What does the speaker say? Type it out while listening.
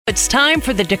It's time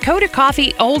for the Dakota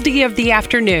Coffee Oldie of the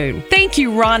Afternoon. Thank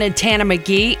you, Ron and Tana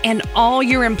McGee, and all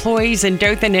your employees in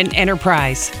Dothan and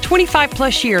Enterprise. 25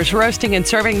 plus years roasting and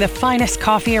serving the finest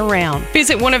coffee around.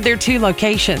 Visit one of their 2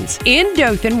 locations in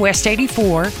Dothan, West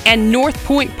 84, and North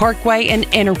Point Parkway in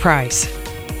Enterprise.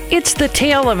 It's the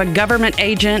tale of a government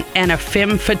agent and a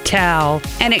femme fatale,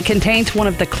 and it contains one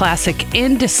of the classic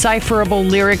indecipherable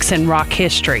lyrics in rock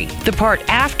history. The part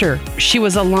after "she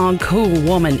was a long, cool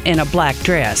woman in a black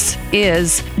dress"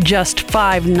 is just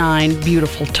 5'9",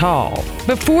 beautiful tall.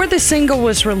 Before the single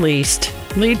was released,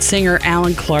 lead singer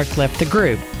Alan Clark left the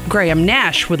group. Graham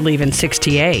Nash would leave in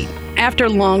 '68. After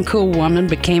Long Cool Woman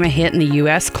became a hit in the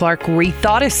U.S., Clark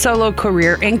rethought his solo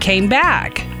career and came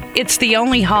back. It's the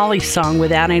only Hollies song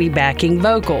without any backing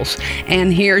vocals,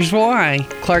 and here's why.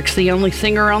 Clark's the only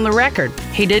singer on the record.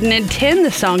 He didn't intend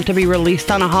the song to be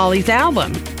released on a Hollies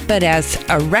album, but as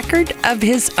a record of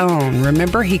his own.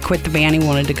 Remember, he quit the band, he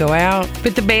wanted to go out,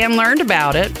 but the band learned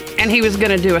about it, and he was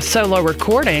going to do a solo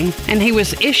recording, and he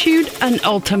was issued an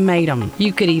ultimatum.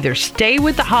 You could either stay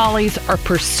with the Hollies or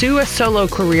pursue a solo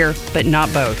career, but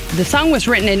not both. The song was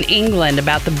written in England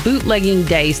about the bootlegging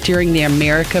days during the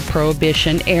America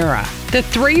Prohibition era. The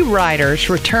 3 writers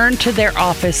returned to their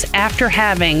office after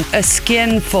having a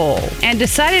skinful and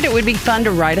decided it would be fun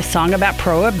to write a song about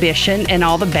prohibition and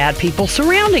all the bad people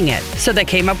surrounding it. So they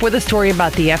came up with a story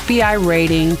about the FBI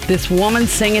raiding, this woman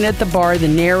singing at the bar, the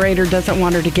narrator doesn't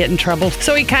want her to get in trouble,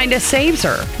 so he kind of saves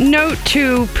her. Note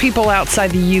to people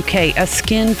outside the UK, a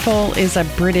skinful is a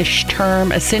British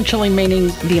term, essentially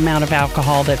meaning the amount of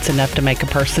alcohol that's enough to make a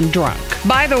person drunk.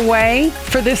 By the way,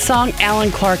 for this song,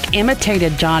 Alan Clark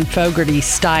imitated John Fogerty's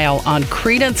style on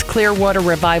Creedence Clearwater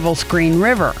Revival's Green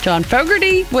River. John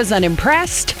Fogerty was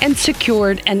unimpressed and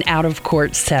secured an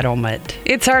out-of-court settlement.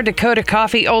 It's our Dakota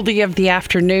Coffee Oldie of the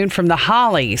Afternoon from the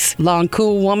Hollies. Long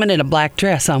Cool Woman in a Black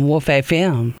Dress on Wolf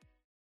FM.